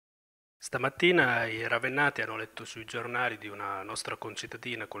Stamattina i ravennati hanno letto sui giornali di una nostra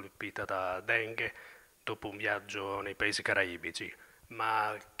concittadina colpita da Dengue dopo un viaggio nei paesi caraibici.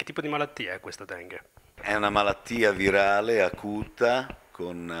 Ma che tipo di malattia è questa Dengue? È una malattia virale acuta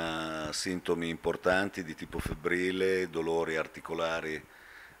con sintomi importanti di tipo febbrile, dolori articolari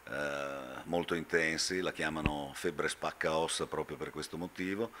molto intensi, la chiamano febbre spacca ossa proprio per questo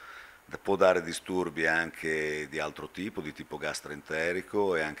motivo. Può dare disturbi anche di altro tipo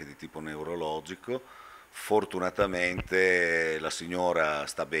gastroenterico e anche di tipo neurologico. Fortunatamente la signora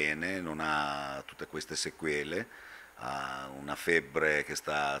sta bene, non ha tutte queste sequele, ha una febbre che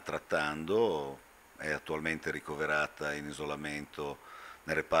sta trattando, è attualmente ricoverata in isolamento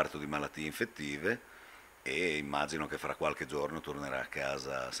nel reparto di malattie infettive e immagino che fra qualche giorno tornerà a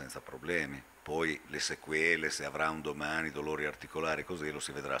casa senza problemi. Poi le sequele, se avrà un domani dolori articolari così, lo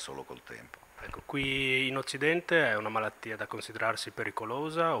si vedrà solo col tempo. Ecco, qui in Occidente è una malattia da considerarsi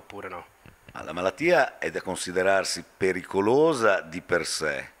pericolosa oppure no? Ma la malattia è da considerarsi pericolosa di per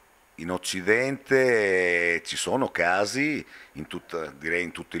sé. In Occidente ci sono casi, direi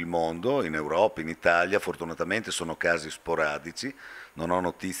in tutto il mondo, in Europa, in Italia, fortunatamente sono casi sporadici, non ho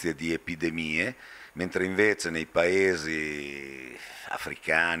notizie di epidemie, mentre invece nei paesi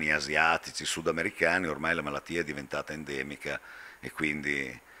africani, asiatici, sudamericani ormai la malattia è diventata endemica e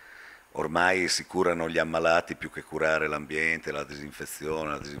quindi ormai si curano gli ammalati più che curare l'ambiente, la disinfezione,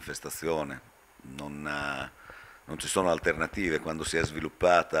 la disinfestazione. Non, non ci sono alternative, quando si è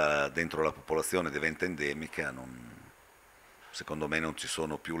sviluppata dentro la popolazione e diventa endemica, secondo me non ci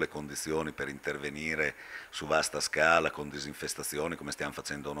sono più le condizioni per intervenire su vasta scala con disinfestazioni come stiamo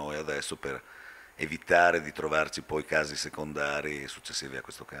facendo noi adesso per evitare di trovarci poi casi secondari successivi a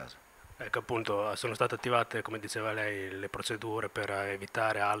questo caso. Ecco, appunto, sono state attivate, come diceva lei, le procedure per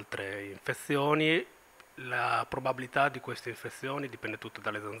evitare altre infezioni. La probabilità di queste infezioni dipende tutto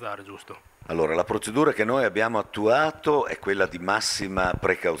dalle zanzare, giusto? Allora, la procedura che noi abbiamo attuato è quella di massima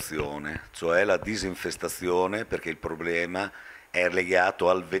precauzione, cioè la disinfestazione, perché il problema è legato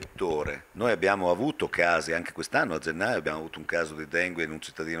al vettore. Noi abbiamo avuto casi, anche quest'anno a gennaio abbiamo avuto un caso di dengue in un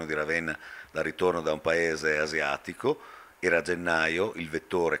cittadino di Ravenna da ritorno da un paese asiatico, era a gennaio, il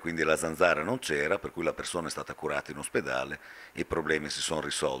vettore, quindi la zanzara non c'era, per cui la persona è stata curata in ospedale e i problemi si sono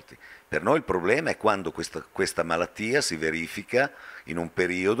risolti. Per noi il problema è quando questa malattia si verifica in un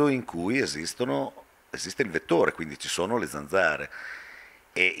periodo in cui esiste il vettore, quindi ci sono le zanzare.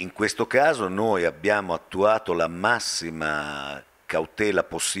 E in questo caso noi abbiamo attuato la massima cautela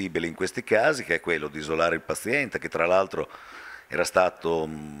possibile in questi casi, che è quello di isolare il paziente, che tra l'altro era stato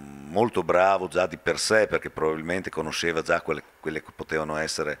molto bravo già di per sé, perché probabilmente conosceva già quelle che potevano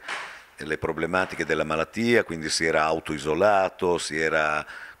essere le problematiche della malattia, quindi si era autoisolato, si era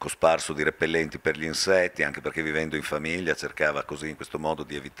cosparso di repellenti per gli insetti, anche perché vivendo in famiglia cercava così in questo modo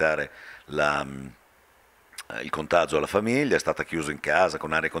di evitare il contagio alla famiglia, è stata chiusa in casa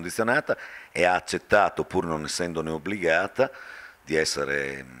con aria condizionata e ha accettato, pur non essendone obbligata, di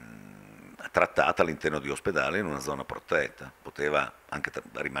essere trattata all'interno di ospedale in una zona protetta. Poteva anche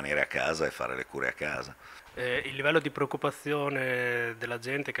rimanere a casa e fare le cure a casa. Il livello di preoccupazione della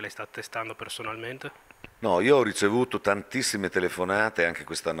gente che lei sta testando personalmente? No, io ho ricevuto tantissime telefonate anche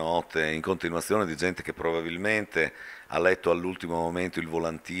questa notte in continuazione di gente che probabilmente ha letto all'ultimo momento il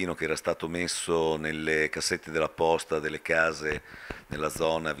volantino che era stato messo nelle cassette della posta delle case nella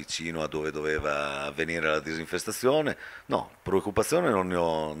zona vicino a dove doveva avvenire la disinfestazione. No, preoccupazione non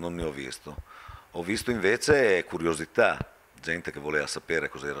ne ho visto. Ho visto invece curiosità, gente che voleva sapere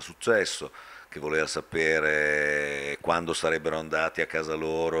cosa era successo, che voleva sapere quando sarebbero andati a casa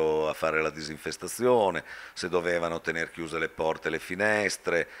loro a fare la disinfestazione, se dovevano tenere chiuse le porte e le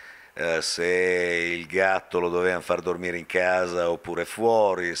finestre, se il gatto lo dovevano far dormire in casa oppure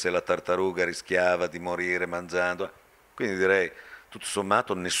fuori, se la tartaruga rischiava di morire mangiando. Quindi direi, tutto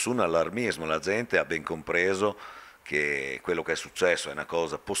sommato, nessun allarmismo, la gente ha ben compreso che quello che è successo è una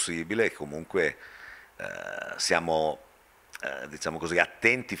cosa possibile e comunque siamo, diciamo così,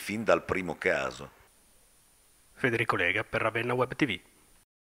 attenti fin dal primo caso. Federico Lega per Ravenna Web TV.